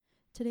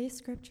Today's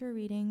scripture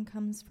reading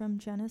comes from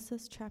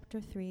Genesis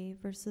chapter 3,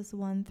 verses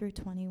 1 through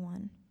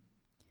 21.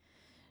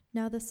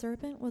 Now the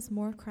serpent was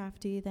more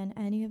crafty than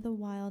any of the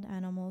wild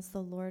animals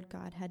the Lord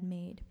God had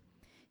made.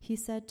 He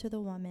said to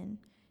the woman,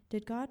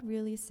 "Did God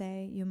really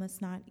say you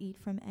must not eat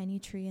from any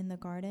tree in the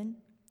garden?"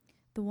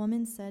 The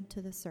woman said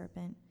to the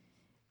serpent,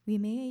 "We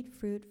may eat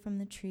fruit from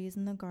the trees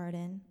in the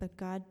garden, but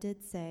God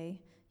did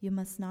say, 'You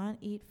must not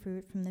eat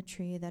fruit from the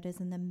tree that is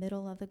in the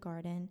middle of the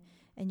garden,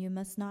 and you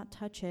must not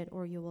touch it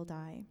or you will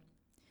die.'"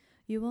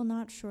 "You will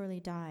not surely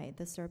die,"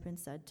 the serpent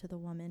said to the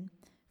woman,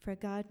 "for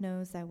God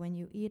knows that when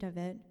you eat of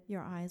it,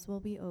 your eyes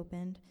will be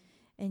opened,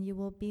 and you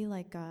will be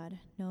like God,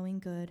 knowing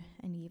good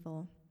and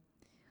evil."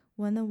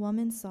 When the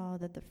woman saw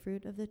that the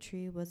fruit of the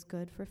tree was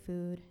good for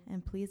food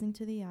and pleasing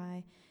to the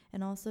eye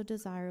and also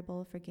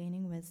desirable for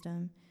gaining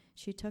wisdom,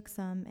 she took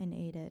some and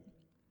ate it.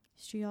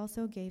 She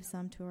also gave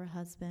some to her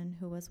husband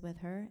who was with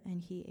her, and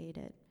he ate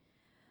it.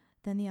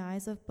 Then the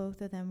eyes of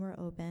both of them were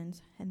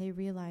opened, and they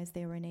realized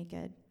they were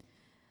naked.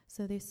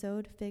 So they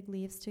sewed fig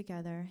leaves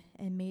together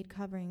and made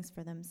coverings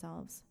for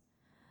themselves.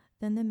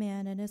 Then the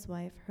man and his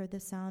wife heard the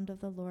sound of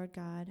the Lord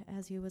God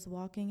as he was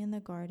walking in the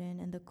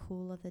garden in the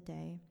cool of the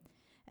day,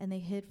 and they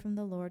hid from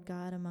the Lord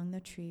God among the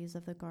trees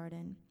of the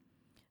garden.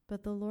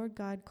 But the Lord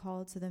God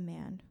called to the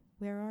man,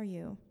 "Where are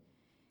you?"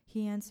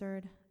 He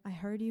answered, "I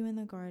heard you in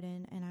the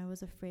garden, and I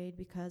was afraid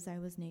because I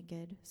was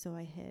naked, so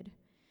I hid."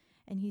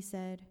 And he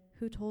said,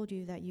 "Who told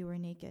you that you were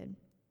naked?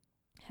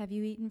 Have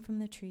you eaten from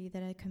the tree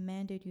that I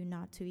commanded you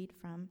not to eat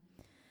from?"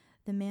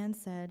 The man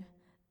said,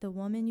 "The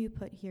woman you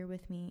put here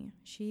with me,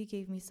 she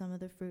gave me some of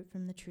the fruit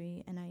from the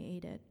tree, and I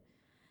ate it."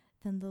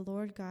 Then the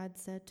Lord God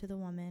said to the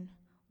woman,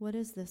 "What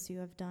is this you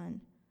have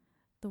done?"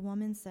 The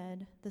woman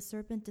said, "The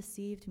serpent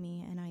deceived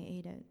me, and I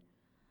ate it."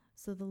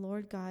 So the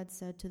Lord God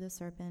said to the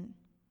serpent,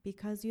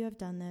 "Because you have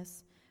done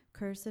this,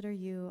 cursed are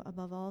you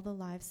above all the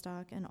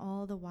livestock and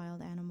all the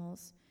wild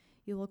animals.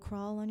 You will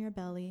crawl on your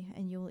belly,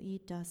 and you will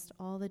eat dust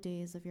all the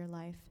days of your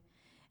life.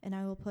 And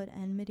I will put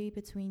enmity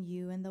between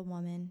you and the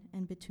woman,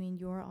 and between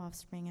your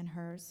offspring and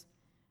hers.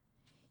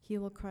 He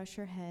will crush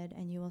your head,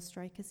 and you will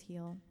strike his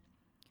heel."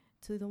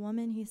 To the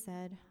woman he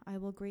said, "I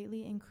will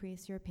greatly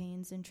increase your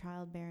pains in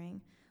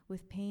childbearing.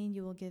 With pain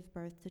you will give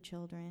birth to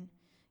children.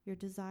 Your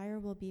desire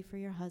will be for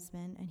your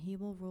husband, and he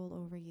will rule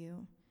over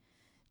you."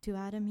 To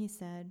Adam he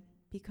said,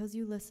 "Because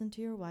you listened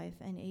to your wife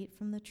and ate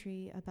from the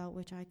tree about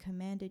which I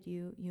commanded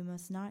you, you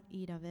must not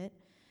eat of it.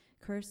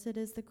 Cursed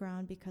is the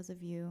ground because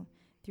of you.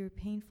 Through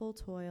painful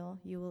toil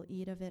you will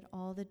eat of it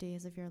all the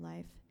days of your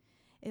life.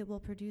 It will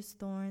produce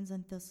thorns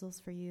and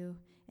thistles for you,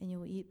 and you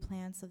will eat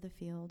plants of the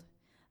field.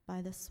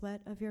 By the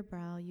sweat of your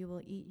brow you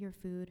will eat your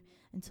food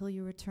until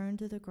you return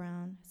to the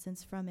ground,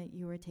 since from it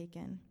you were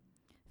taken.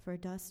 For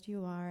dust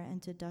you are,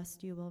 and to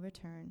dust you will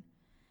return."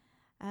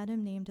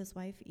 Adam named his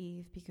wife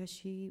Eve because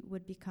she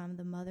would become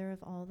the mother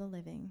of all the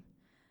living.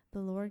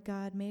 The Lord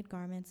God made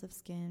garments of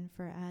skin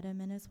for Adam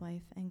and his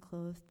wife and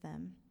clothed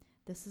them.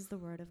 This is the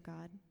word of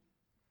God.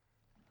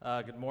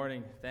 Good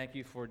morning. Thank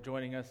you for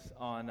joining us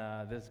on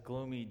this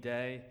gloomy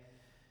day.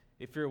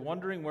 If you're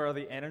wondering where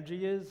the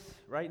energy is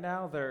right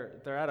now,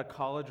 they're at a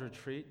college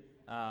retreat.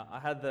 I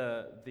had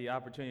the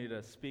opportunity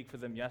to speak for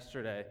them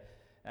yesterday,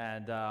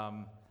 and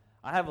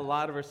I have a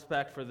lot of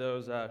respect for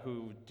those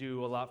who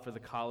do a lot for the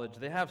college.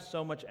 They have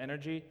so much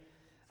energy.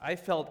 I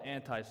felt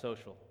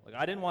antisocial.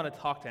 I didn't want to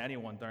talk to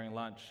anyone during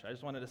lunch. I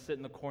just wanted to sit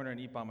in the corner and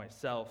eat by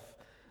myself.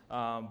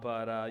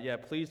 But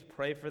please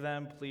pray for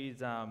them. Please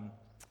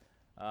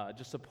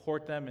just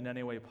support them in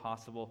any way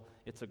possible.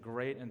 It's a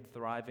great and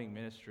thriving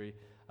ministry.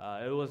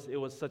 It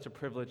was such a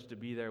privilege to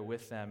be there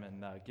with them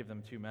and give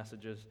them 2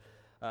 messages.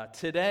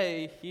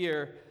 Today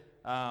here,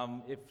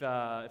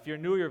 if you're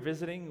new or you're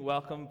visiting,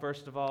 welcome,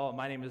 first of all.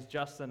 My name is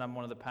Justin. I'm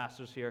one of the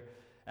pastors here.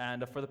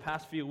 And for the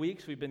past few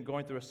weeks, we've been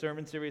going through a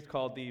sermon series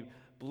called The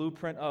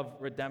Blueprint of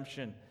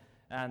Redemption.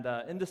 And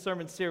in the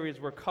sermon series,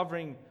 we're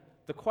covering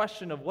the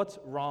question of what's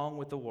wrong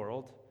with the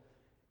world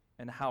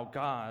and how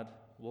God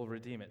will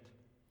redeem it.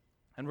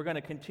 And we're going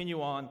to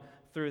continue on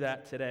through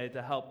that today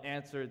to help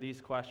answer these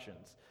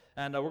questions.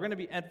 And we're going to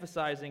be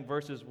emphasizing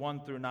verses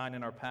 1 through 9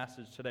 in our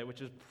passage today,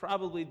 which is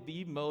probably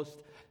the most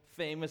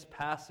famous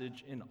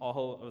passage in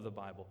all of the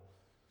Bible.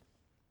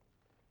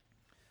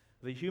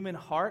 The human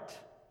heart,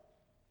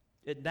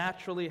 it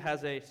naturally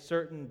has a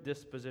certain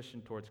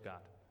disposition towards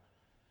God.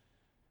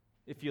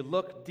 If you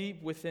look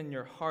deep within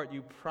your heart,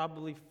 you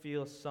probably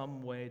feel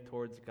some way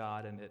towards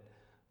God, and it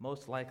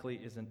most likely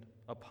isn't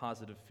a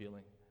positive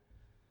feeling.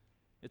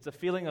 It's a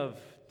feeling of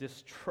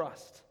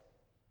distrust.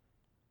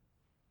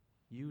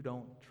 You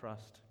don't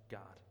trust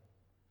God.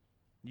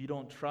 You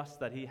don't trust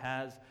that He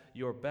has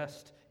your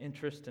best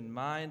interest in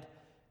mind.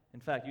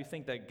 In fact, you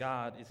think that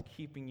God is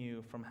keeping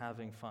you from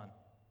having fun.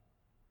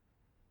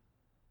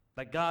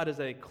 That God is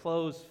a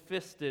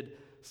closed-fisted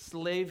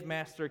slave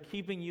master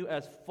keeping you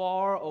as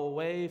far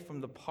away from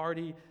the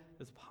party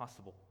as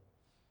possible.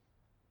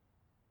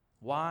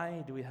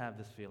 Why do we have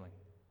this feeling?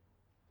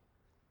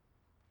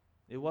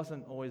 It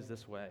wasn't always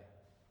this way.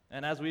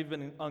 And as we've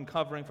been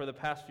uncovering for the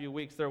past few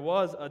weeks, there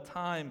was a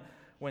time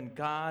when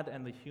God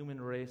and the human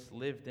race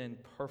lived in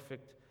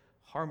perfect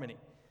harmony.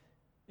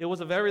 It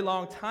was a very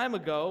long time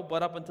ago,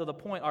 but up until the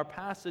point, our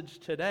passage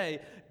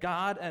today,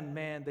 God and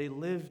man, they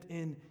lived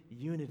in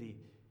unity.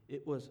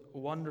 It was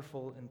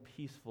wonderful and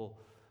peaceful,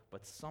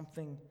 but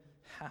something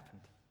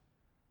happened.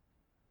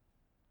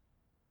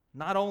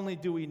 Not only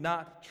do we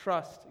not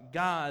trust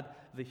God,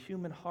 the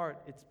human heart,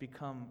 it's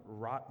become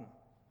rotten.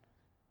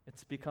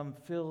 It's become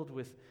filled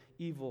with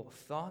evil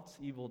thoughts,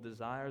 evil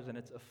desires, and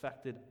it's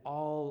affected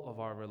all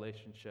of our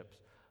relationships,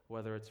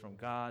 whether it's from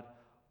God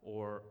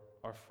or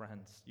our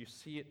friends. You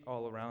see it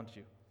all around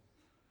you.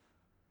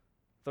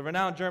 The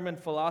renowned German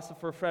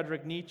philosopher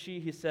Friedrich Nietzsche,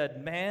 he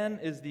said, "Man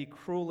is the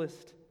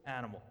cruelest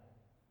animal."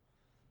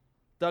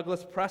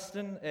 Douglas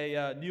Preston,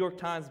 a New York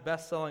Times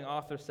best-selling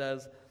author,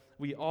 says,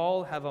 "We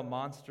all have a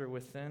monster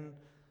within.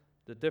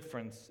 The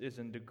difference is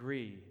in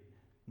degree,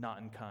 not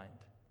in kind."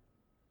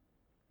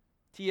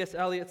 T.S.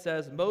 Eliot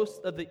says,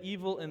 "Most of the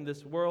evil in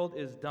this world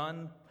is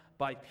done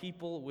by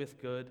people with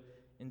good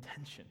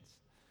intentions."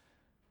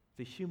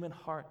 The human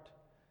heart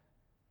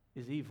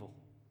is evil.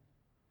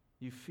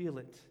 You feel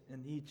it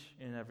in each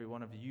and every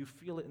one of you. You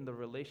feel it in the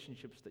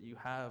relationships that you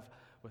have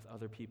with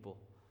other people.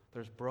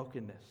 There's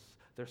brokenness.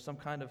 There's some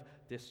kind of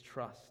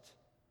distrust.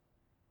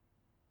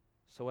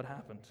 So what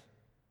happened?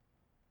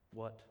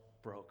 What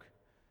broke?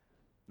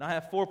 Now I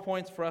have 4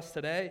 points for us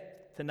today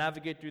to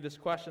navigate through this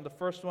question. The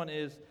first one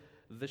is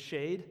the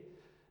shade.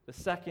 The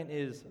second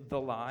is the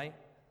lie.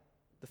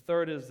 The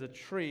third is the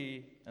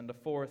tree. And the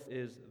fourth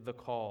is the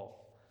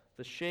call.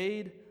 The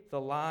shade,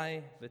 the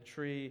lie, the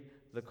tree,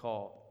 the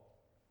call.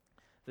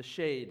 The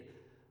shade.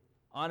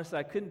 Honestly,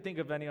 I couldn't think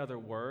of any other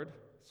word,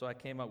 so I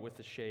came up with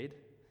the shade.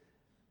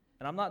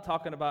 And I'm not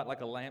talking about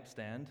like a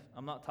lampstand.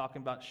 I'm not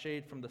talking about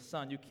shade from the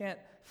sun. You can't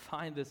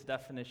find this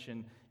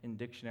definition in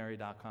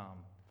dictionary.com.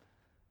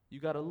 You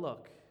got to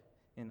look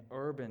in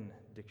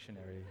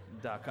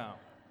urbandictionary.com.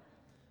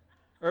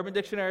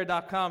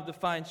 Urbandictionary.com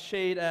defines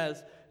shade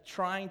as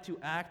trying to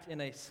act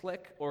in a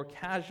slick or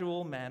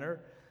casual manner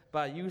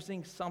by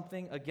using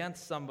something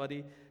against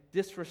somebody,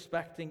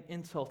 disrespecting,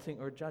 insulting,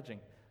 or judging.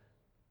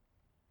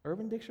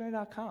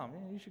 Urbandictionary.com.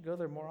 You should go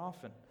there more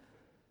often.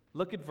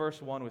 Look at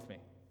verse 1 with me.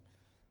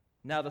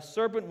 "Now the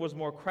serpent was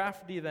more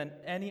crafty than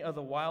any of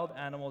the wild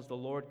animals the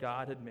Lord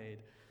God had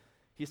made.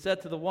 He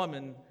said to the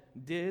woman,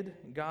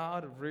 'Did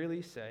God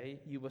really say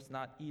you must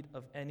not eat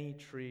of any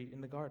tree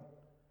in the garden?'"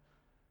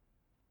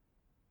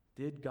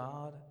 Did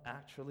God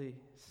actually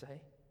say?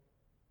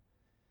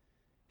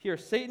 Here,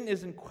 Satan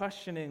isn't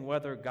questioning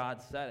whether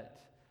God said it.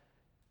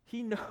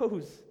 He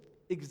knows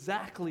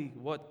exactly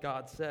what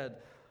God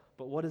said,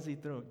 but what is he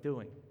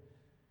doing?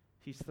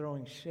 He's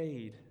throwing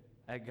shade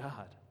at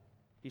God.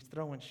 He's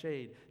throwing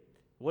shade.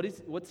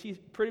 What's he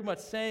pretty much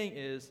saying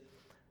is,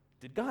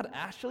 did God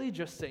actually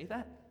just say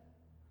that?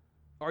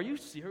 Are you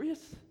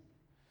serious?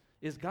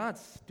 Is God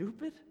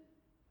stupid?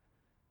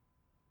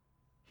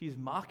 He's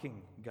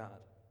mocking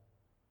God.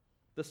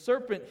 The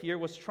serpent here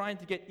was trying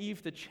to get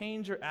Eve to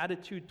change her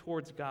attitude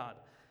towards God.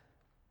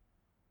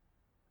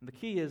 And the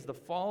key is the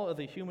fall of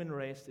the human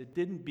race, it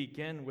didn't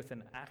begin with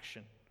an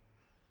action.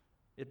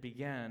 It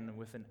began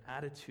with an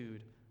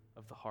attitude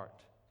of the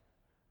heart.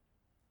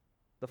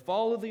 The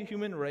fall of the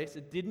human race,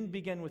 it didn't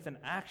begin with an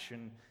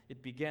action,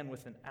 it began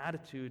with an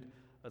attitude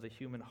of the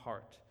human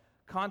heart.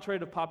 Contrary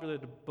to popular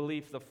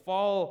belief, the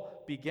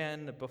fall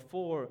began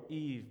before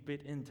Eve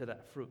bit into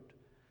that fruit.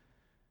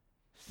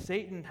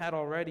 Satan had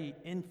already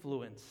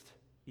influenced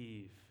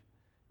Eve.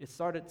 It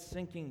started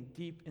sinking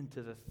deep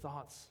into the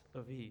thoughts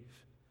of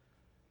Eve.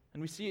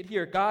 And we see it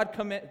here.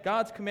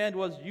 God's command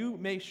was, "You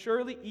may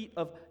surely eat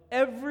of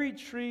every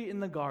tree in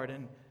the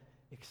garden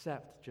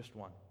except just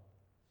one."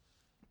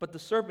 But the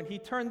serpent, he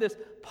turned this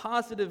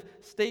positive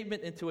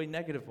statement into a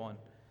negative one.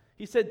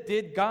 He said,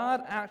 "Did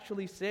God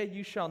actually say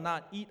you shall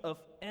not eat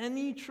of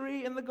any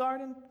tree in the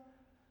garden?"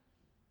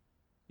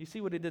 You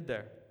see what he did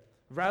there?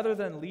 Rather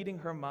than leading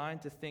her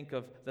mind to think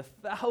of the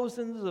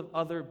thousands of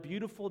other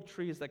beautiful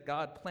trees that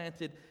God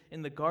planted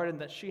in the garden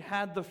that she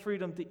had the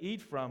freedom to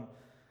eat from,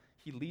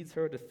 he leads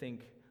her to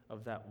think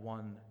of that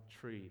one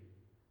tree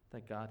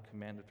that God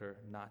commanded her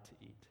not to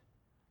eat.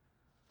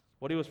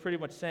 What he was pretty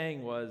much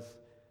saying was,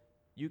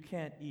 you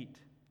can't eat.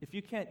 If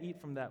you can't eat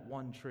from that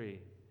one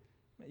tree,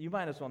 you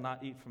might as well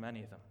not eat from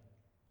any of them.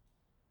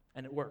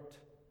 And it worked.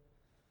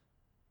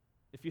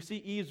 If you see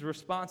Eve's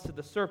response to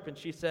the serpent,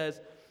 she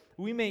says,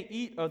 "We may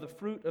eat of the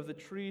fruit of the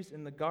trees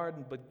in the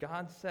garden, but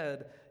God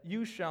said,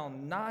 'You shall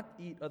not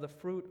eat of the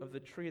fruit of the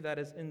tree that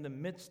is in the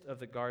midst of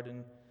the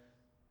garden,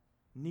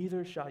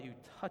 neither shall you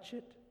touch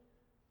it,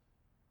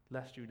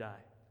 lest you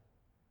die.'"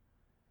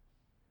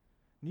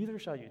 Neither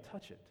shall you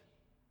touch it.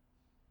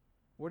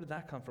 Where did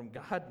that come from?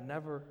 God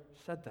never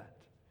said that.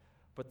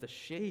 But the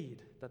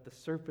shade that the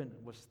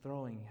serpent was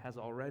throwing has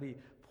already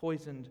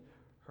poisoned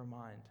her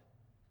mind.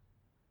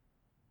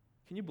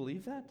 Can you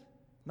believe that?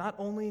 Not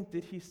only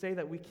did he say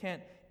that we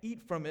can't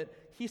eat from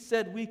it, he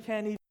said we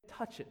can't even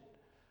touch it.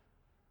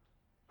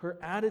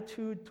 Her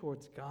attitude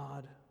towards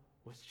God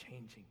was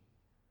changing.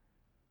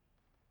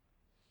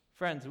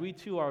 Friends, we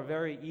too are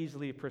very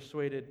easily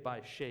persuaded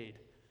by shade.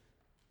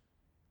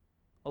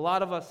 A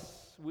lot of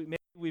us, maybe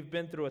we've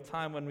been through a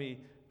time when we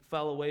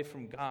fell away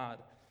from God.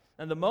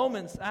 And the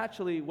moments,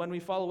 actually, when we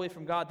fall away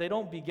from God, they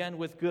don't begin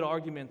with good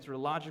arguments or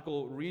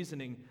logical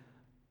reasoning,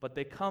 but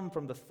they come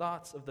from the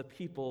thoughts of the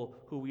people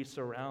who we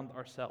surround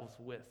ourselves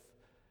with.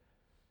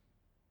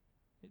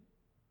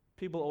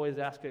 People always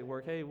ask at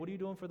work, hey, what are you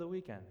doing for the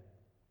weekend?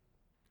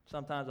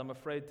 Sometimes I'm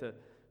afraid to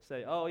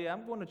say, oh yeah,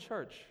 I'm going to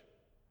church.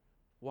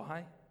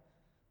 Why?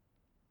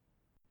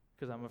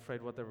 Because I'm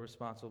afraid what their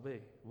response will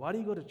be. Why do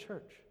you go to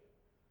church?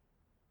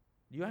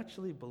 Do you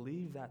actually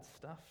believe that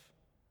stuff?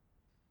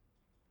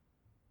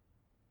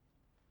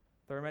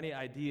 There are many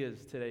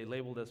ideas today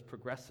labeled as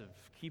progressive,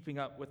 keeping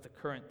up with the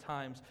current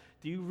times.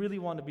 Do you really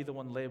want to be the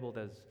one labeled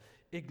as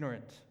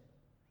ignorant?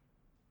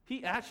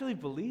 He actually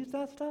believes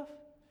that stuff?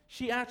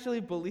 She actually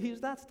believes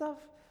that stuff?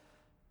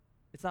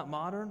 It's not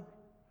modern.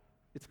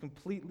 It's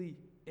completely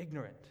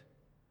ignorant.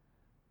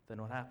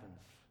 Then what happens?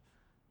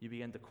 You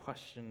begin to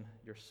question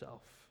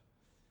yourself.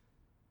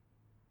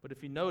 But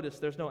if you notice,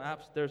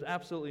 there's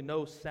absolutely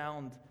no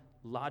sound,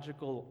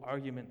 logical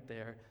argument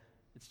there.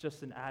 It's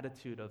just an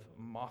attitude of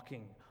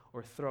mocking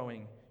or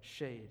throwing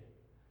shade.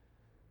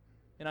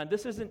 And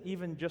this isn't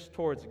even just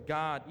towards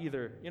God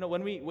either.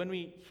 When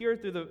we hear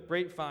through the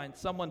grapevine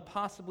someone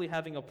possibly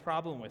having a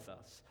problem with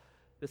us,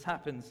 this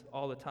happens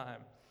all the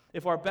time.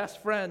 If our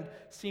best friend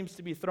seems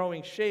to be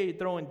throwing shade,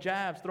 throwing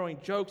jabs,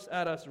 throwing jokes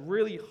at us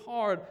really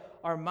hard,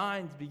 our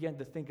minds begin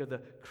to think of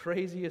the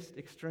craziest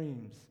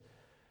extremes.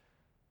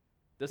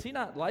 Does he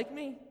not like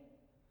me?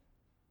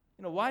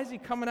 Why is he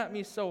coming at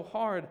me so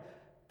hard?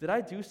 Did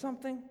I do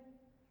something?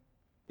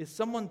 Is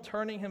someone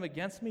turning him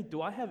against me?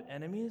 Do I have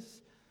enemies?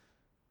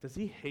 Does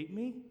he hate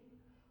me?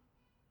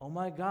 Oh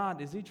my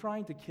God, is he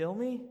trying to kill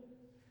me?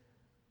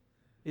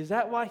 Is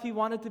that why he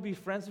wanted to be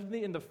friends with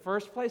me in the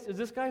first place? Is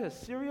this guy a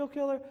serial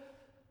killer?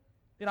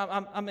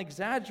 I'm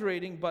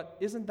exaggerating, but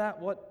isn't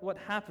that what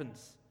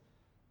happens?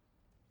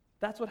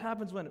 That's what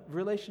happens when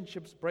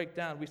relationships break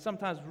down. We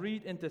sometimes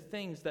read into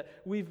things that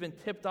we've been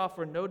tipped off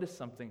or noticed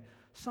something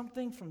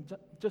from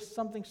just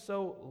something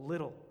so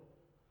little.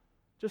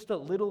 Just a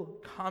little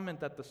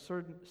comment that the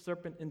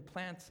serpent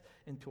implants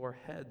into our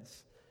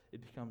heads, it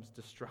becomes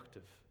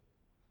destructive.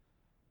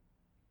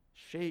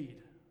 Shade,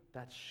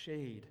 that's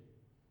shade.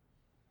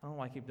 I don't know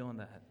why I keep doing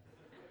that.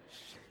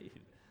 Shade.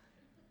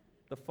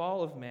 The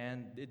fall of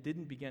man, it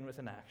didn't begin with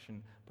an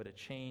action, but a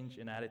change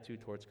in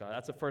attitude towards God.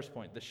 That's the first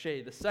point, the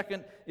shade. The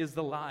second is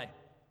the lie.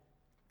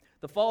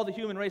 The fall of the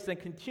human race then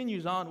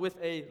continues on with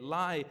a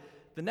lie.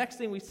 The next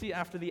thing we see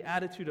after the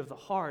attitude of the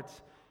heart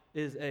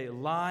is a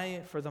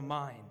lie for the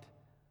mind.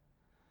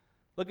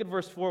 Look at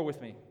verse 4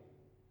 with me.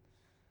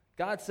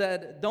 God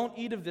said, "Don't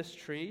eat of this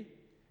tree.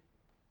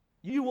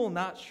 You will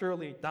not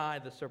surely die,"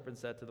 the serpent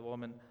said to the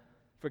woman.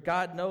 "For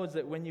God knows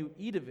that when you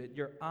eat of it,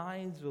 your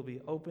eyes will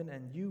be open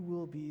and you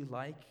will be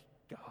like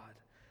God,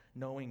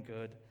 knowing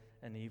good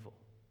and evil."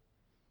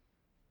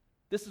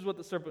 This is what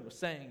the serpent was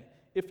saying.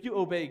 If you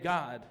obey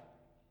God,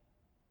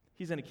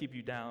 he's going to keep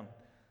you down.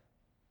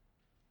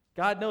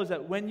 God knows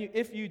that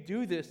if you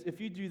do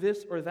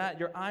this or that,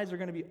 your eyes are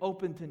going to be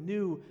open to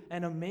new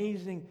and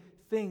amazing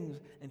things,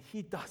 and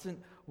he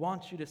doesn't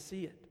want you to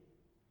see it.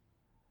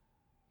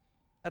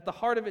 At the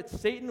heart of it,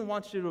 Satan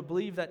wants you to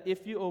believe that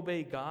if you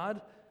obey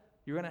God,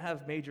 you're going to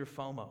have major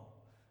FOMO.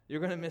 You're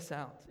going to miss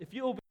out. If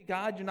you obey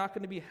God, you're not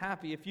going to be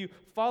happy. If you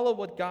follow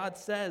what God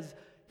says,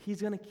 he's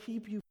going to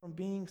keep you from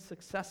being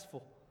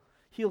successful.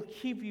 He'll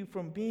keep you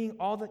from being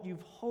all that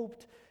you've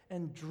hoped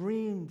and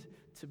dreamed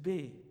to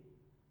be.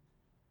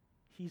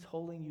 He's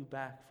holding you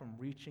back from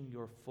reaching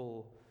your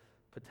full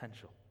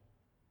potential.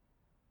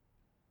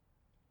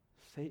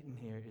 Satan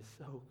here is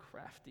so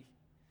crafty.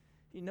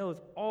 He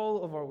knows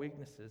all of our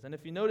weaknesses. And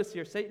if you notice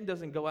here, Satan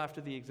doesn't go after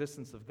the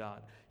existence of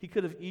God. He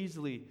could have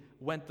easily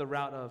went the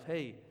route of,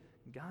 hey,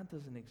 God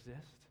doesn't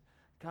exist.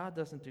 God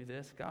doesn't do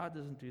this. God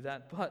doesn't do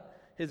that. But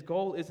his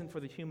goal isn't for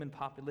the human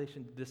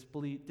population to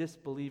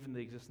disbelieve in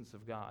the existence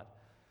of God.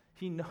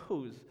 He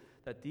knows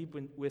that deep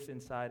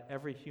inside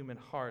every human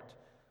heart,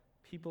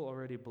 people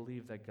already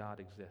believe that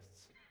God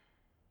exists.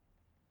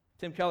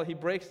 Tim Keller, he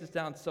breaks this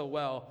down so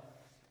well.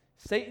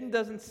 Satan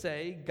doesn't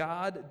say,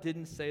 God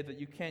didn't say that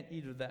you can't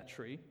eat of that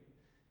tree.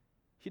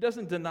 He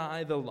doesn't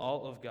deny the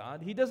law of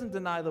God. He doesn't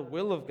deny the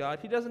will of God.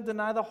 He doesn't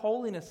deny the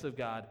holiness of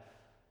God.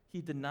 He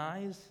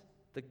denies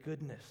the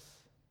goodness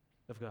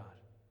of God.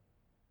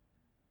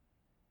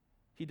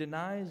 He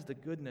denies the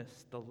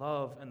goodness, the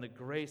love, and the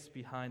grace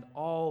behind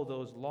all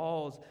those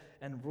laws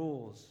and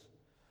rules.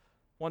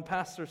 One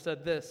pastor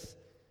said this: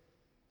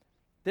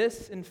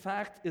 "This, in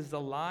fact, is the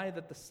lie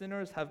that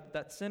sinners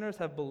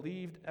have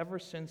believed ever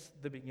since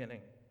the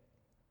beginning.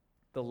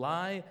 The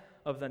lie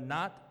of the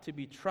not to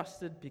be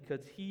trusted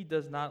because he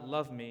does not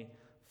love me,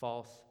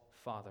 false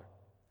father."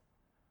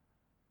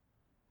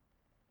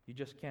 You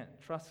just can't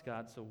trust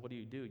God, so what do?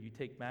 You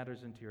take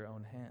matters into your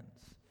own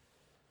hands.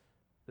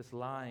 This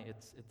lie,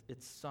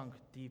 it's sunk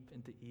deep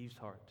into Eve's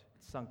heart.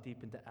 It's sunk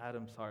deep into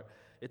Adam's heart.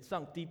 It's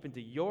sunk deep into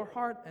your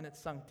heart, and it's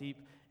sunk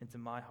deep into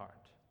my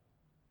heart.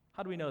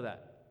 How do we know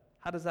that?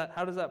 How does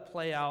that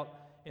play out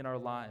in our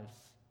lives?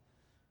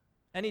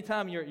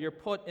 Anytime you're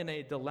put in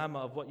a dilemma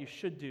of what you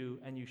should do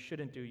and you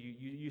shouldn't do,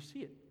 you see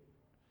it.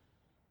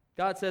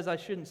 God says, I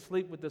shouldn't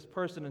sleep with this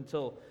person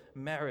until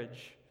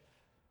marriage,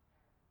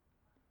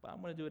 but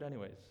I'm going to do it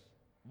anyways.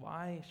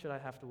 Why should I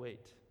have to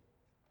wait?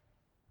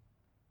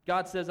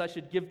 God says I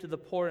should give to the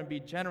poor and be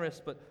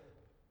generous, but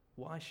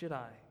why should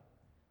I?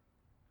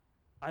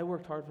 I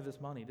worked hard for this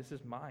money. This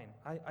is mine.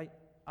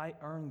 I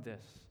earned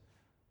this.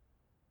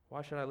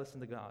 Why should I listen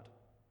to God?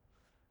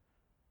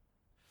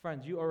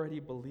 Friends, you already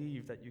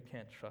believe that you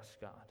can't trust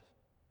God.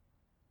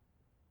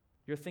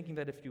 You're thinking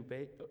that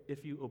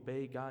if you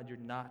obey God, you're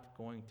not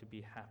going to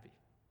be happy.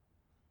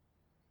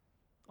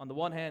 On the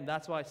one hand,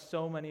 that's why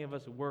so many of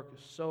us work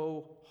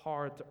so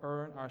hard to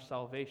earn our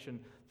salvation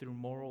through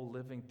moral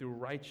living, through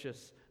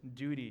righteous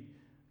duty.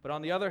 But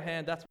on the other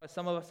hand, that's why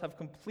some of us have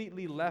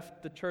completely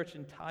left the church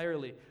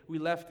entirely. We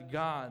left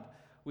God.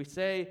 We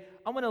say,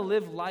 I'm going to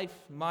live life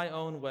my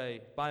own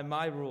way, by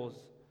my rules.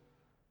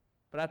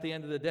 But at the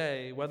end of the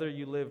day, whether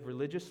you live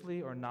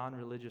religiously or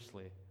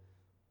non-religiously,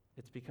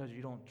 it's because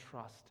you don't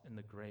trust in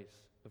the grace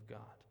of God.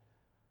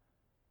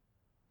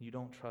 You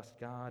don't trust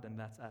God, and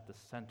that's at the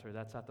center,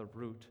 that's at the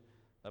root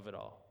of it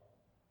all.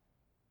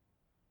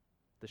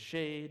 The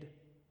shade,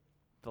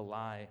 the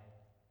lie,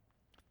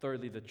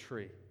 thirdly, the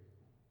tree.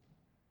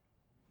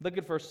 Look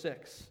at verse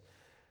 6.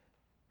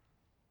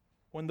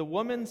 When the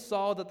woman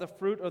saw that the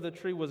fruit of the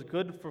tree was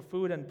good for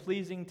food and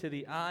pleasing to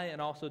the eye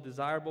and also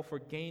desirable for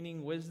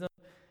gaining wisdom,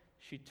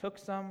 she took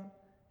some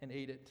and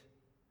ate it.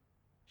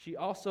 She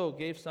also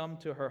gave some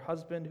to her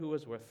husband who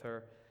was with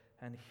her,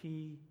 and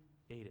he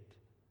ate it.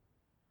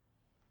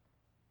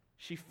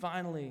 She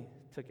finally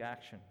took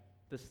action.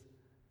 The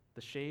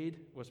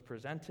shade was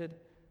presented,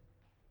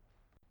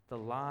 the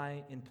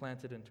lie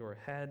implanted into her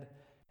head,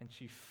 and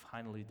she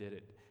finally did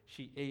it.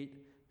 She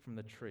ate from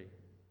the tree.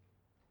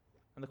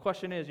 And the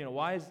question is,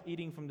 why is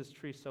eating from this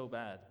tree so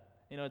bad?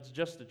 It's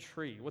just a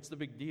tree. What's the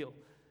big deal?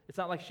 It's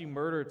not like she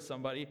murdered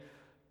somebody.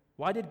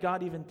 Why did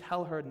God even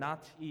tell her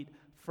not to eat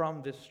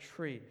from this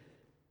tree?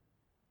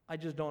 I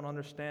just don't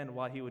understand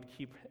why he would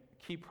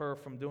keep her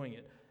from doing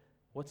it.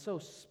 What's so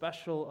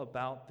special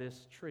about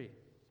this tree?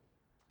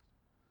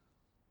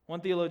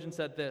 One theologian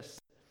said this: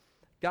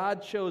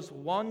 God chose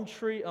one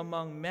tree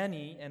among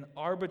many and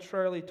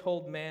arbitrarily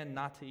told man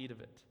not to eat of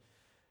it.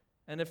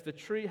 And if the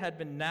tree had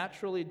been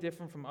naturally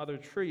different from other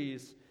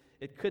trees,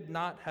 it could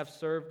not have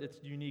served its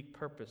unique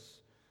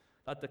purpose.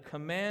 That the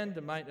command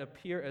might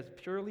appear as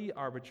purely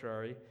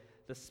arbitrary,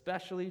 the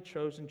specially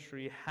chosen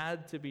tree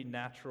had to be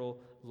natural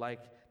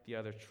like the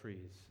other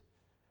trees.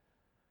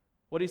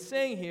 What he's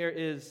saying here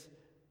is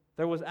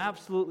there was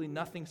absolutely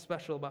nothing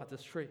special about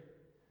this tree.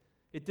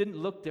 It didn't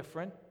look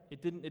different.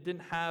 It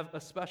didn't have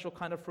a special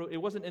kind of fruit. It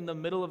wasn't in the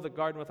middle of the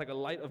garden with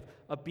like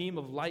a beam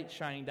of light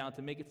shining down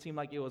to make it seem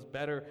like it was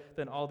better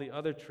than all the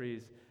other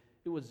trees.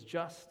 It was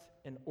just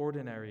an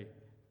ordinary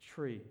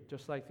tree,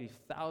 just like the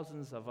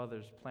thousands of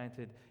others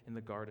planted in the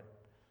garden.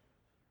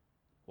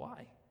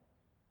 Why?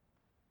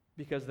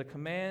 Because the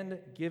command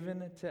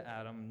given to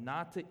Adam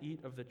not to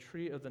eat of the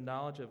tree of the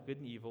knowledge of good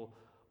and evil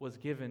was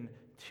given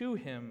to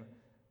him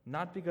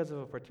not because of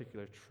a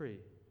particular tree,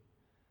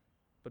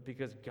 but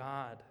because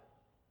God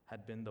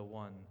had been the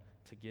one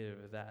to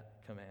give that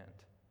command.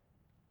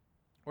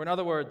 Or in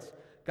other words,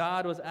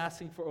 God was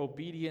asking for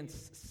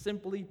obedience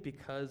simply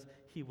because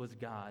he was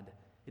God.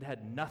 It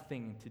had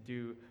nothing to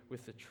do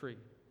with the tree.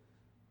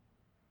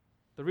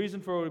 The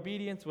reason for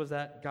obedience was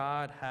that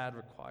God had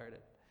required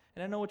it.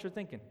 And I know what you're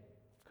thinking,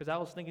 because I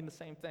was thinking the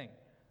same thing.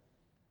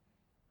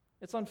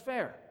 It's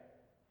unfair.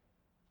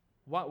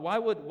 Why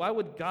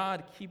would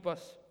God keep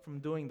us from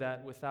doing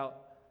that without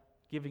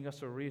giving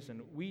us a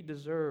reason? We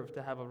deserve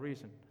to have a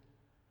reason.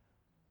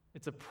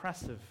 It's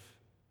oppressive.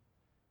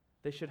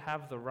 They should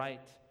have the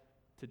right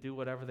to do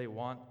whatever they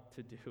want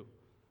to do.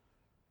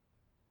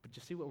 But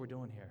you see what we're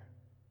doing here?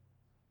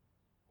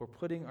 We're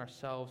putting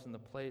ourselves in the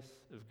place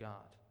of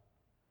God.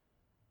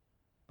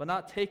 But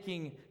not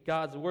taking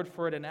God's word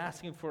for it and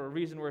asking for a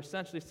reason, we're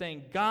essentially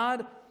saying,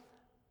 God,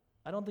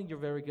 I don't think you're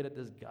very good at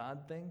this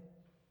God thing.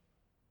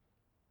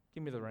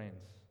 Give me the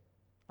reins.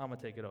 I'm going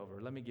to take it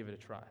over. Let me give it a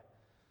try.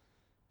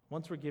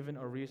 Once we're given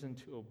a reason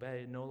to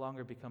obey, it no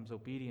longer becomes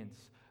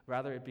obedience.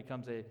 Rather, it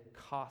becomes a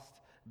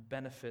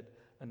cost-benefit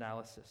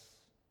analysis.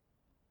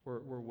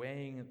 We're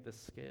weighing the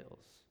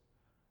scales.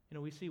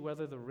 We see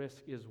whether the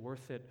risk is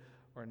worth it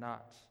or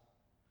not.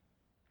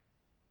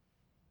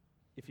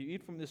 If you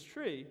eat from this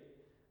tree,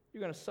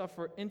 you're going to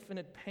suffer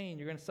infinite pain.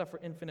 You're going to suffer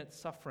infinite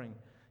suffering.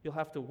 You'll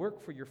have to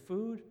work for your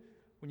food.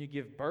 When you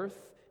give birth,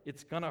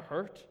 it's going to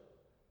hurt.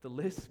 The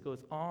list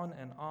goes on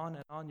and on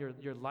and on.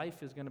 Your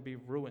life is going to be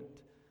ruined.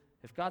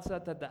 If God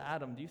said that to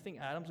Adam, do you think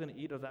Adam's going to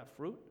eat of that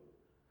fruit?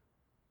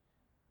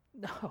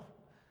 No.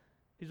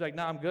 He's like,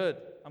 no, I'm good.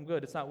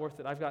 It's not worth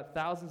it. I've got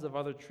thousands of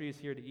other trees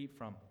here to eat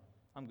from.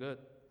 I'm good.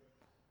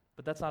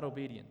 But that's not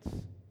obedience.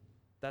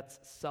 That's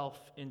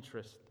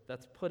self-interest.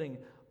 That's putting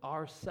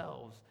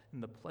ourselves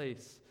in the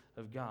place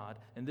of God.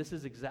 And this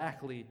is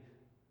exactly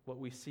what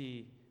we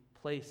see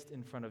placed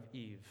in front of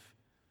Eve.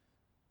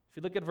 If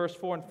you look at verse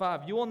 4 and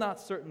 5, "You will not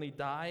certainly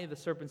die," the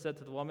serpent said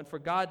to the woman, "for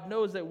God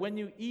knows that when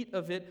you eat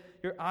of it,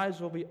 your eyes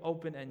will be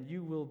open and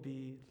you will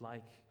be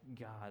like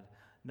God,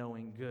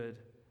 knowing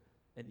good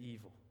and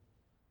evil."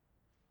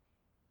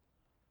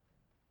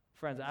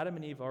 Friends, Adam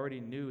and Eve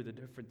already knew the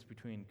difference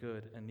between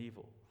good and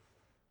evil.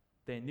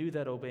 They knew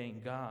that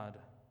obeying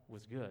God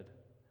was good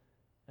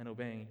and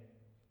obeying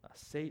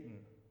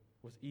Satan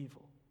was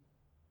evil.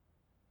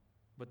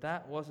 But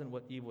that wasn't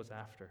what Eve was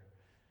after.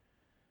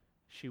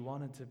 She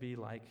wanted to be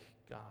like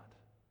God.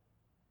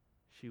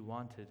 She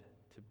wanted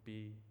to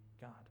be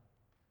God.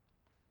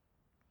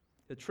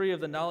 The tree of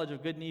the knowledge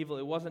of good and evil,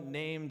 it wasn't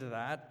named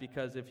that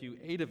because if you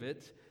ate of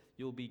it,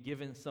 you'll be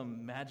given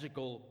some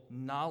magical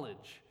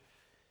knowledge.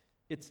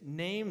 It's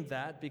named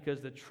that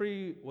because the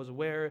tree was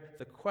where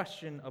the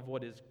question of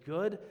what is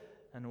good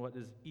and what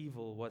is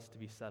evil was to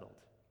be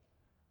settled.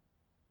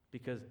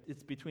 Because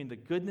it's between the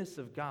goodness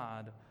of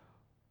God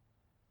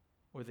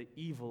or the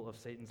evil of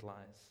Satan's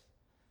lies.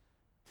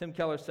 Tim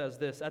Keller says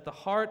this: "At the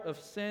heart of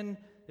sin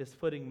is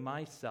putting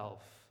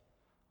myself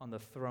on the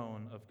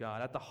throne of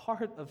God." At the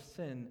heart of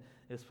sin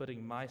is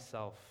putting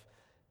myself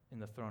in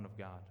the throne of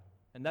God.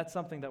 And that's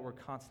something that we're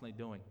constantly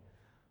doing.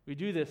 We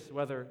do this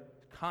whether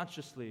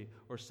consciously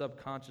or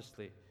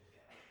subconsciously.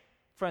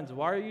 Friends,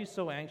 why are you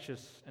so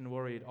anxious and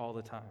worried all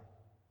the time?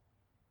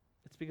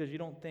 It's because you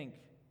don't think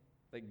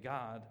that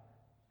God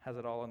has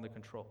it all under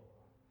control.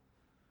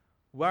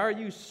 Why are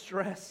you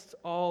stressed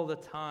all the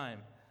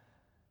time?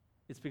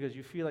 It's because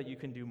you feel like you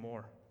can do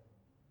more.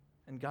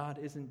 And God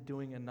isn't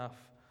doing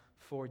enough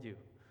for you.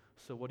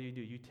 So what do?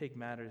 You take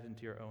matters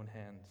into your own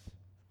hands.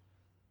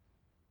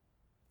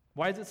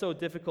 Why is it so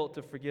difficult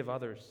to forgive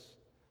others?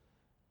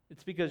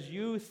 It's because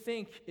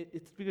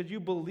it's because you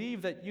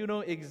believe that you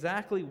know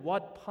exactly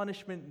what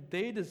punishment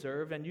they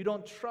deserve and you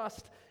don't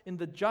trust in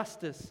the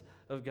justice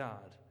of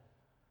God.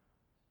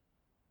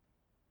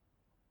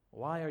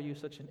 Why are you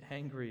such an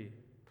angry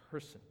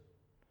person?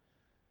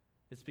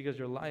 It's because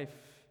your life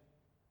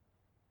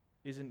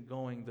isn't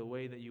going the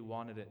way that you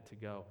wanted it to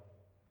go.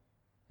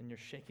 And you're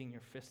shaking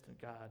your fist at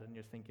God and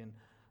you're thinking,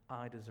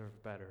 I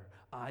deserve better.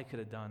 I could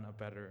have done a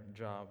better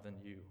job than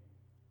you.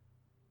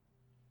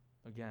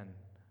 Again,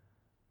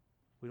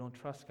 we don't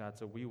trust God,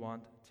 so we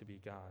want to be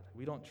God.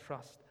 We don't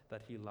trust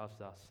that He loves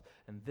us.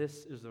 And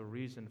this is the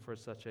reason for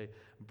such a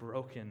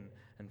broken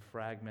and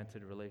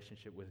fragmented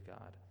relationship with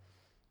God.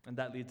 And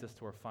that leads us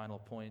to our final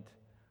point,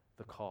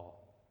 the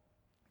call.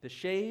 The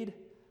shade,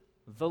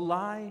 the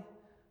lie,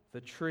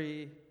 the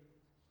tree,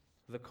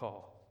 the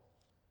call.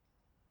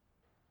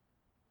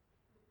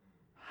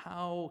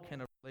 How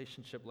can a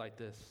relationship like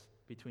this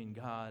between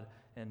God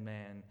and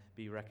man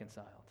be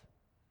reconciled?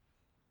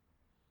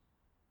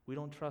 We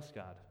don't trust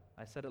God.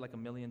 I said it like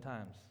 1,000,000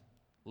 times,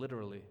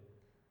 literally.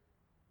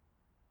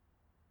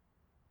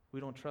 We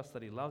don't trust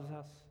that He loves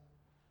us.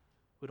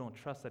 We don't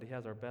trust that He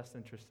has our best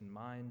interest in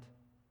mind.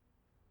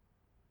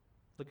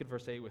 Look at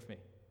verse 8 with me.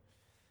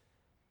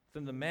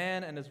 Then the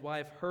man and his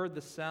wife heard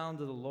the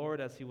sound of the Lord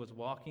as He was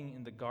walking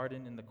in the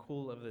garden in the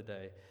cool of the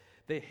day.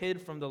 They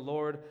hid from the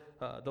Lord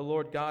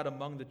God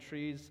among the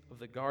trees of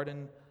the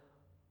garden.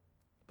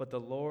 But the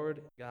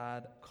Lord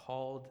God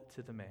called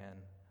to the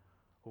man,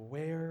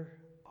 "Where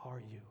are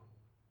you?"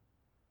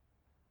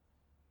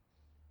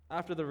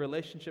 After the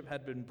relationship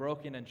had been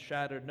broken and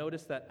shattered,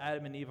 notice that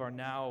Adam and Eve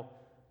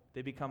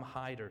they become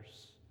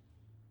hiders.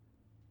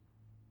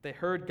 They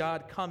heard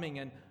God coming,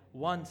 and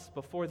once,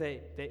 before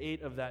they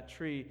ate of that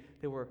tree,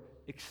 they were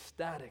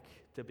ecstatic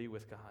to be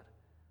with God.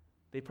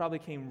 They probably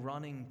came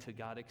running to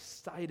God,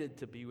 excited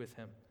to be with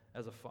Him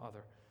as a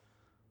father.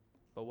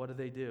 But what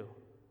did?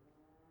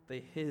 They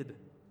hid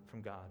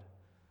from God.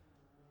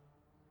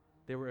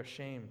 They were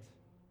ashamed.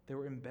 They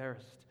were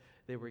embarrassed.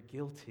 They were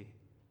guilty.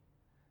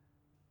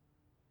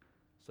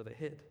 So they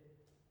hid.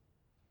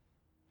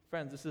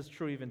 Friends, this is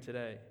true even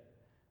today.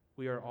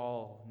 We are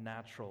all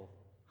natural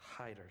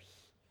hiders.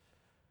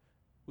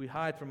 We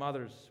hide from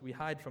others. We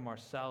hide from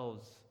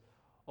ourselves.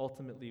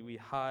 Ultimately, we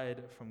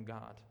hide from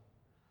God.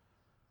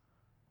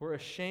 We're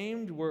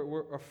ashamed.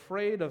 We're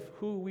afraid of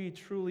who we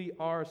truly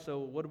are. So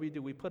what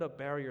do? We put up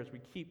barriers. We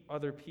keep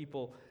other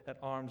people at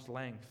arm's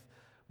length.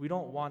 We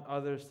don't want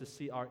others to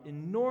see our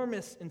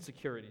enormous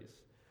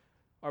insecurities,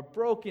 our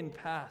broken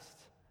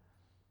past,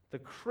 the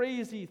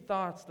crazy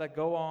thoughts that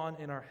go on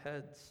in our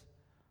heads,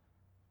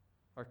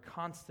 our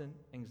constant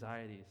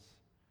anxieties.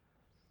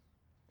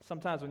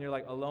 Sometimes when you're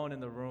alone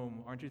in the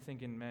room, aren't you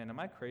thinking, man, am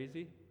I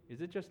crazy?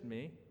 Is it just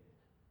me?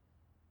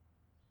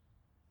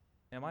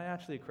 Am I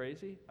actually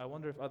crazy? I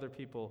wonder if other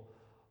people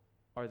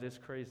are this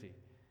crazy.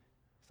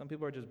 Some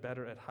people are just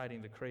better at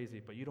hiding the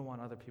crazy, but you don't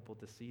want other people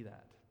to see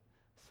that.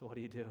 So what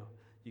do?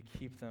 You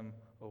keep them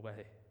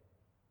away.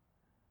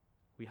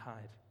 We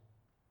hide.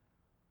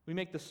 We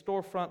make the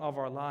storefront of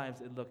our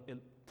lives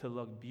to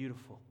look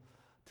beautiful,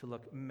 to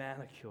look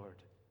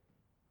manicured.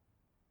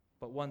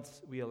 But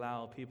once we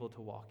allow people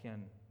to walk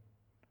in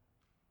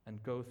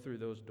and go through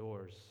those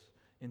doors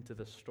into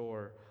the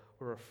store,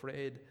 we're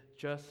afraid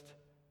just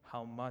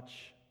how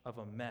much of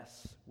a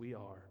mess we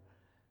are.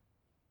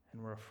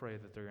 And we're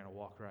afraid that they're going to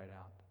walk right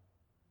out.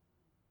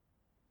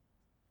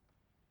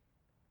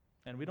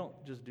 And we don't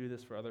just do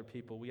this for other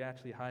people. We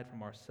actually hide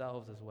from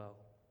ourselves as well.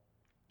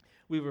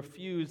 We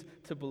refuse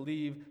to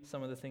believe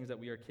some of the things that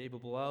we are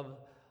capable of.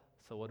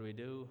 So what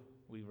do?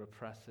 We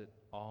repress it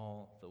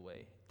all the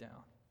way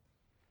down.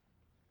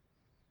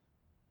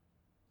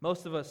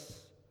 Most of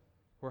us,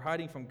 we're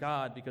hiding from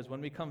God because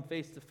when we come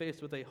face to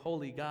face with a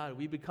holy God,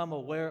 we become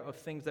aware of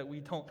things that we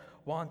don't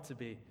want to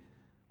be.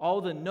 All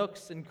the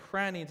nooks and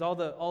crannies, all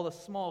the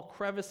small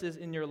crevices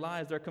in your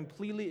lives are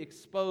completely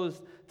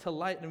exposed to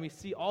light, and we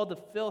see all the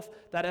filth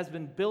that has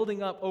been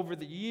building up over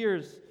the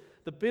years,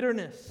 the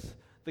bitterness,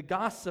 the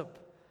gossip,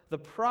 the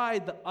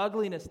pride, the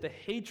ugliness, the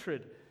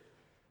hatred.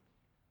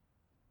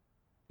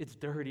 It's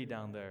dirty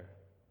down there,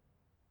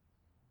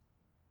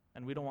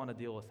 and we don't want to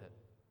deal with it.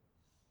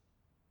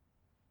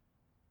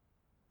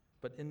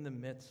 But in the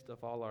midst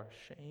of all our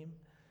shame,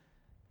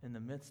 in the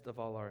midst of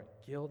all our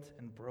guilt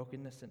and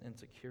brokenness and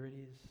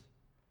insecurities,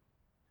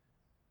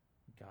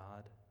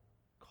 God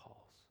calls.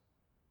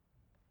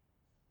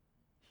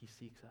 He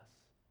seeks us.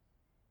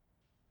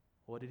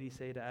 What did he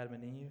say to Adam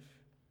and Eve?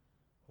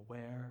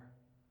 Where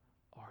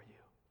are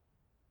you?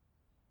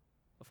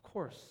 Of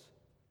course,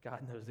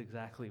 God knows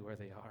exactly where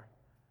they are.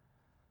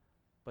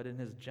 But in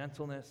his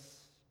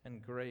gentleness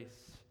and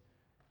grace,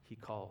 he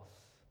calls.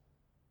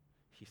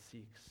 He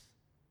seeks.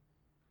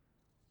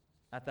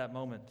 At that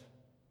moment,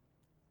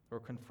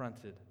 we're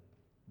confronted.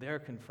 They're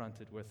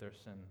confronted with their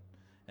sin.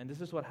 And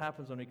this is what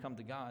happens when we come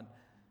to God.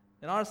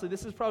 And honestly,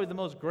 this is probably the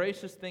most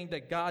gracious thing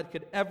that God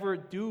could ever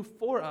do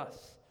for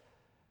us.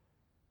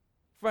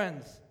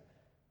 Friends,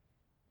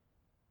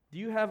 do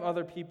you have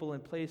other people in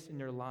place in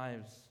your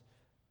lives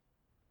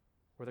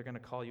where they're going to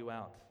call you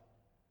out?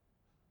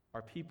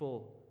 Are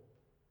people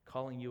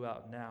calling you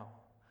out now?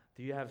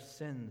 Do you have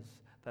sins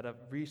that have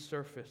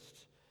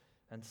resurfaced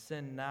and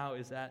sin now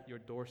is at your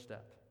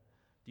doorstep?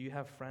 Do you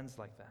have friends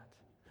like that?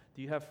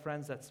 Do you have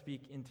friends that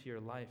speak into your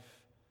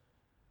life?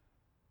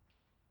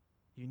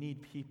 You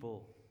need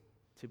people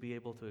to be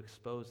able to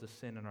expose the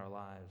sin in our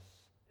lives.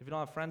 If you don't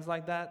have friends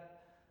like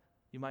that,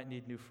 you might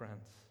need new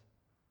friends.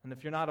 And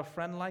if you're not a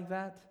friend like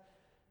that,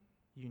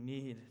 you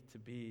need to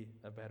be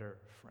a better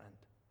friend.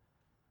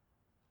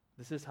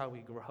 This is how we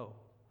grow.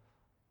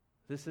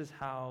 This is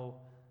how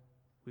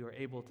we are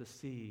able to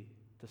see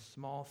the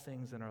small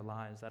things in our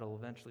lives that will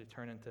eventually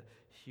turn into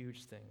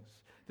huge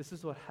things. This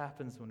is what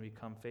happens when we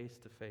come face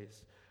to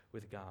face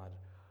with God.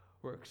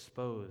 We're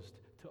exposed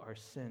to our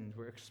sins.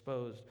 We're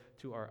exposed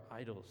to our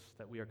idols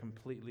that we are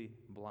completely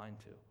blind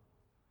to.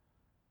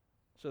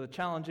 So the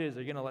challenge is,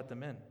 are you going to let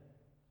them in?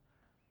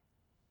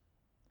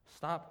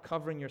 Stop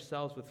covering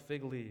yourselves with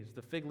fig leaves,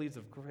 the fig leaves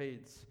of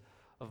grades,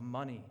 of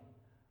money,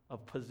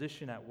 of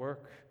position at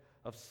work,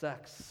 of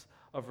sex,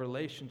 of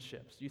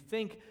relationships. You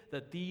think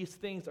that these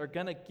things are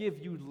going to give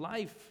you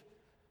life,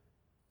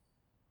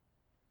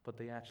 but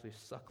they actually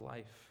suck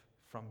life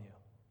from you.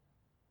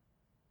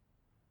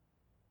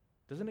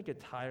 Doesn't it get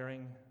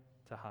tiring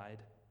to hide?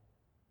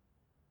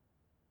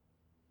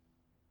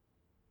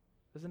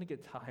 Doesn't it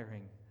get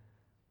tiring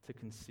to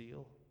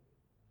conceal?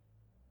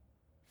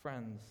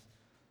 Friends,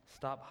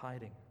 stop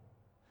hiding.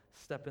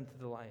 Step into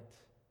the light.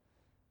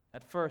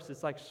 At first,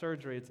 it's like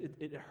surgery.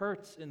 It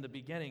hurts in the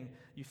beginning.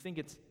 You think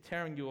it's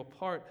tearing you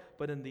apart,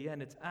 but in the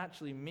end, it's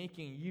actually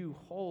making you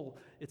whole.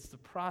 It's the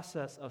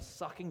process of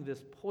sucking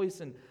this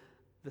poison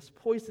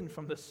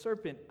from the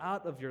serpent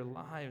out of your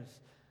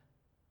lives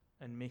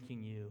and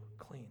making you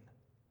clean.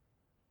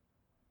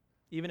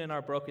 Even in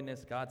our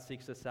brokenness, God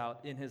seeks us out.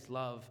 In his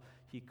love,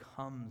 he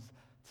comes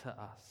to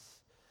us.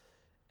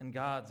 And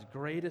God's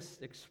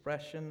greatest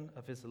expression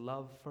of his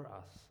love for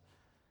us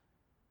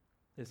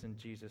is in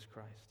Jesus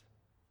Christ.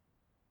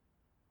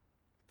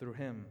 Through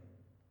him,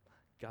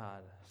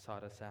 God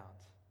sought us out.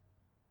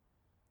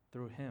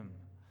 Through him,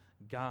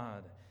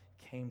 God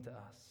came to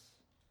us.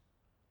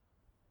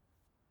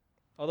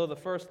 Although the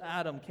first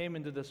Adam came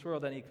into this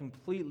world and he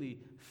completely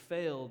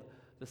failed,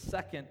 the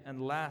second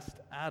and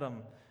last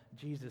Adam,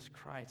 Jesus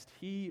Christ,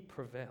 he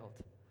prevailed.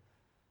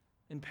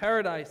 In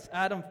paradise,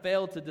 Adam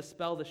failed to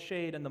dispel the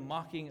shade and the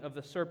mocking of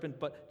the serpent,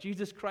 but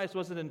Jesus Christ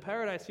wasn't in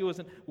paradise, he was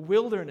in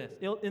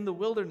the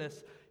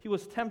wilderness. He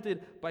was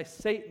tempted by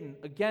Satan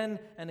again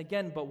and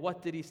again, but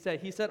what did he say?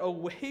 He said,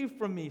 "Away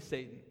from me,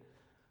 Satan.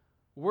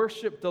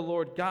 Worship the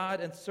Lord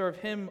God and serve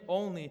him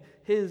only."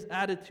 His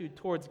attitude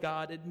towards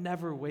God, it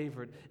never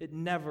wavered. It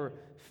never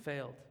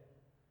failed.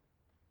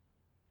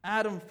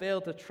 Adam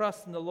failed to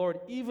trust in the Lord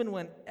even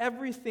when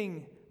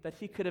everything that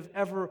he could have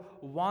ever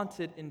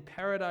wanted in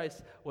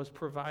paradise was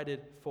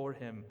provided for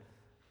him.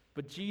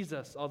 But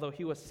Jesus, although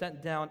he was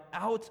sent down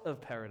out of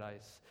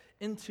paradise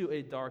into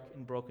a dark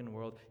and broken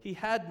world, he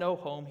had no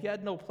home. He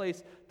had no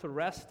place to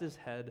rest his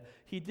head.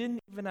 He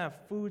didn't even have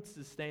food to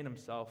sustain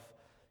himself.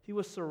 He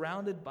was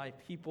surrounded by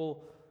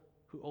people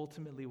who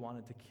ultimately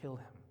wanted to kill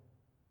him.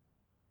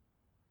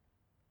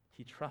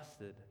 He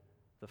trusted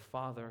the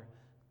Father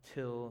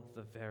till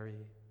the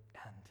very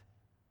end.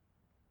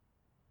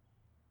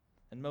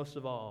 And most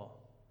of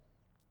all,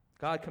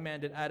 God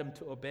commanded Adam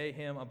to obey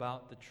him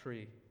about the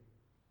tree.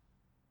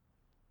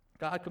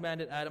 God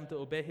commanded Adam to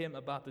obey him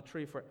about the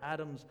tree for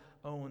Adam's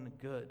own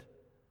good.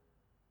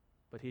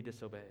 But he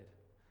disobeyed.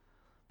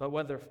 But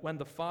when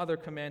the Father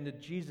commanded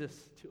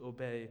Jesus to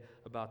obey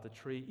about the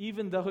tree,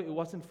 even though it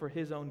wasn't for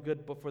his own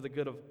good, but for the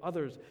good of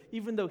others,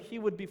 even though he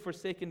would be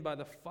forsaken by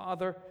the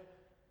Father,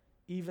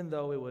 even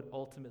though it would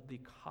ultimately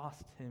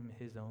cost him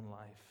his own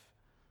life,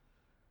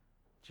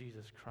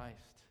 Jesus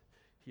Christ,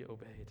 he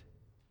obeyed.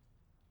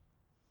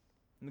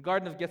 In the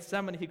Garden of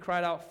Gethsemane, he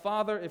cried out,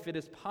 "Father, if it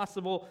is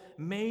possible,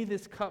 may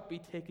this cup be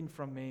taken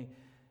from me,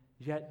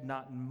 yet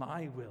not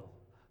my will,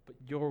 but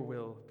your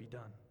will be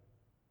done."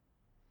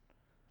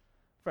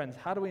 Friends,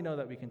 how do we know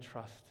that we can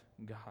trust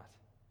God?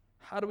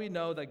 How do we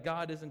know that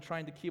God isn't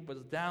trying to keep us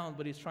down,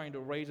 but he's trying to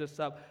raise us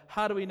up?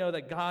 How do we know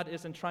that God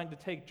isn't trying to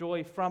take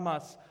joy from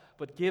us,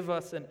 but give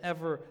us an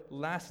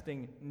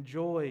everlasting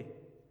joy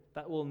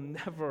that will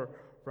never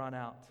run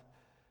out?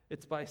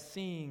 It's by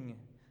seeing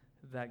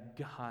that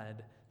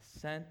God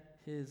sent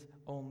his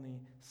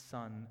only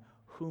Son,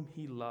 whom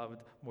he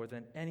loved more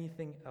than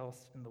anything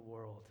else in the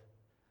world,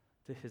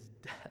 to his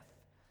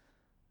death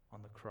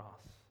on the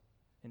cross,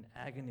 in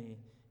agony,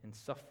 in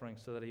suffering,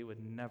 so that we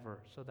would never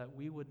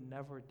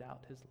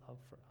doubt his love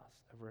for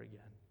us ever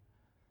again.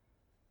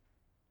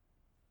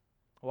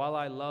 While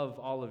I love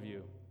all of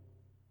you,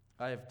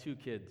 I have 2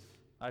 kids.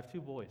 I have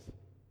 2 boys,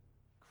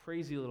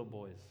 crazy little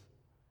boys.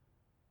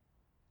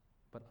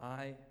 But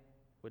I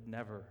would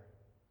never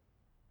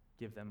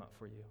give them up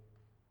for you.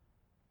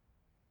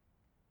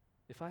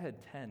 If I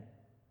had 10,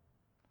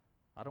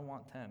 I don't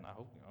want 10. I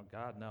hope,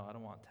 God, no, I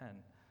don't want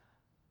 10.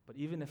 But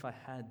even if I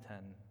had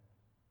 10,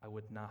 I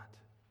would not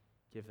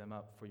give them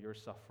up for your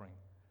suffering.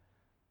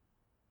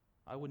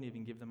 I wouldn't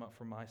even give them up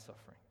for my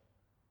suffering.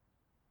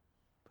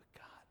 But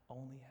God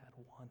only had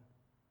one.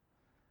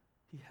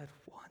 He had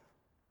one.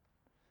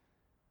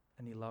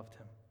 And he loved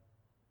him.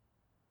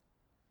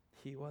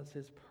 He was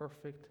his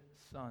perfect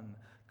Son,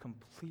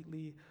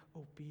 completely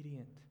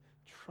obedient,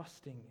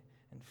 trusting,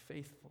 and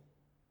faithful.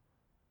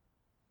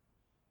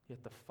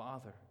 Yet the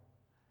Father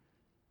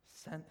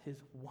sent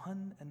his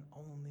one and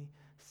only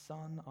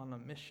Son on a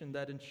mission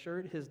that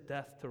ensured his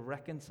death to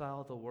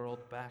reconcile the world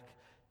back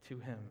to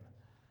him.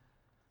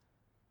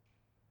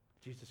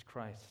 Jesus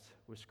Christ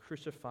was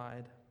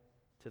crucified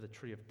to the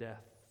tree of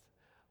death,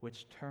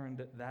 which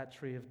turned that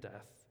tree of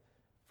death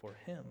for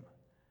him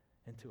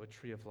into a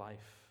tree of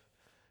life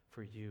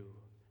for you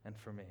and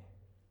for me.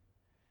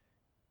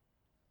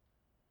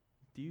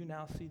 Do you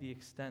now see the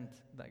extent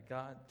that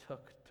God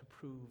took to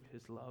prove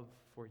his love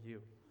for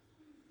you?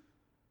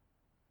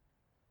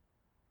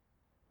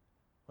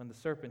 When the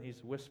serpent,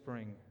 he's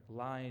whispering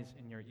lies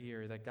in your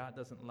ear that God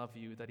doesn't love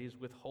you, that he's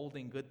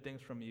withholding good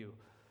things from you.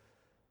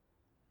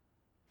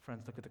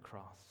 Friends, look at the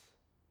cross.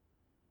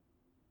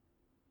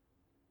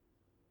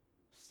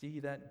 See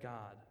that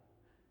God,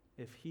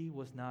 if he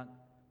was not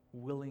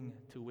willing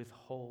to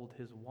withhold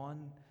his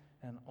one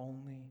and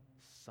only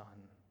Son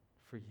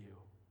for you,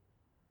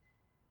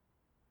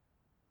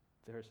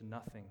 there's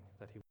nothing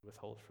that he would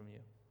withhold from you.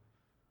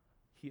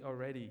 He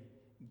already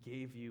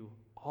gave you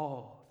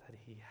all that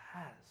he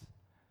has.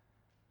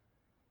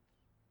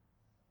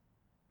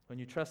 When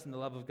you trust in the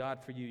love of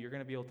God for you, you're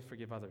going to be able to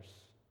forgive others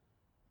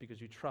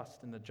because you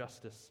trust in the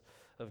justice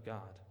of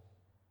God.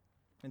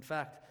 In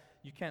fact,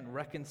 you can't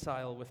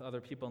reconcile with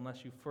other people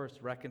unless you first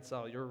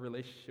reconcile your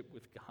relationship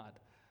with God.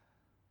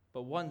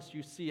 But once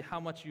you see how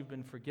much you've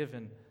been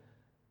forgiven,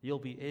 you'll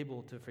be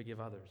able to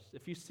forgive others.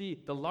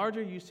 The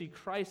larger you see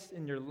Christ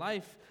in your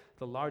life,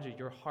 the larger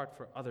your heart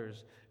for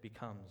others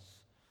becomes.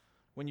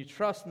 When you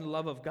trust in the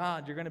love of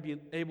God, you're going to be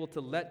able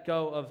to let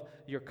go of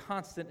your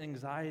constant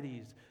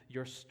anxieties,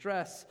 your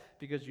stress,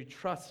 because you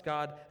trust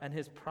God and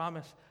his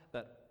promise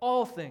that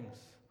all things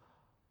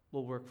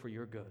will work for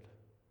your good,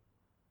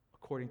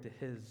 according to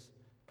his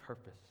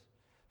purpose.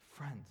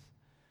 Friends,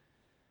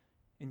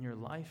 in your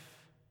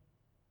life,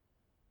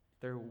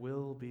 there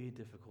will be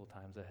difficult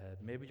times ahead.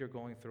 Maybe you're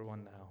going through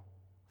one now.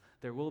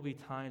 There will be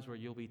times where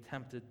you'll be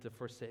tempted to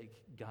forsake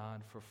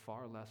God for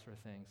far lesser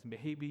things.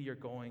 Maybe you're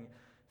going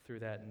through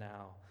that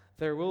now.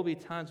 There will be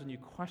times when you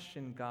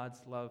question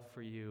God's love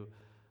for you.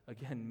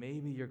 Again,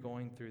 maybe you're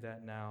going through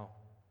that now.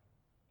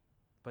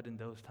 But in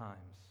those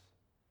times,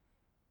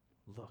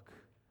 look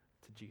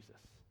to Jesus.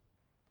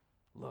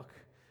 Look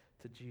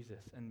to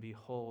Jesus and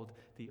behold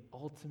the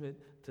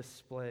ultimate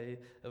display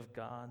of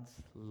God's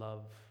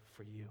love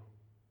for you.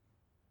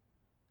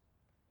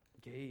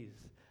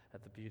 Gaze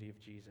at the beauty of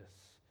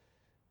Jesus,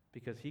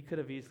 because he could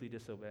have easily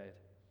disobeyed.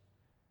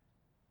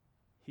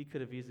 He could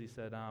have easily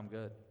said, I'm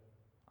good.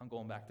 I'm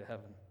going back to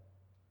heaven.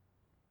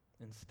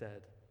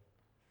 Instead,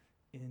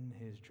 in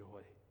his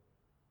joy,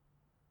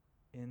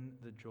 in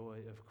the joy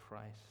of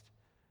Christ,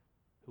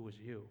 who was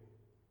you,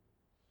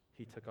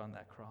 he took on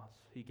that cross.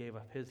 He gave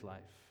up his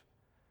life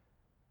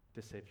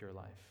to save your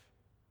life.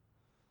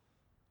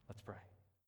 Let's pray.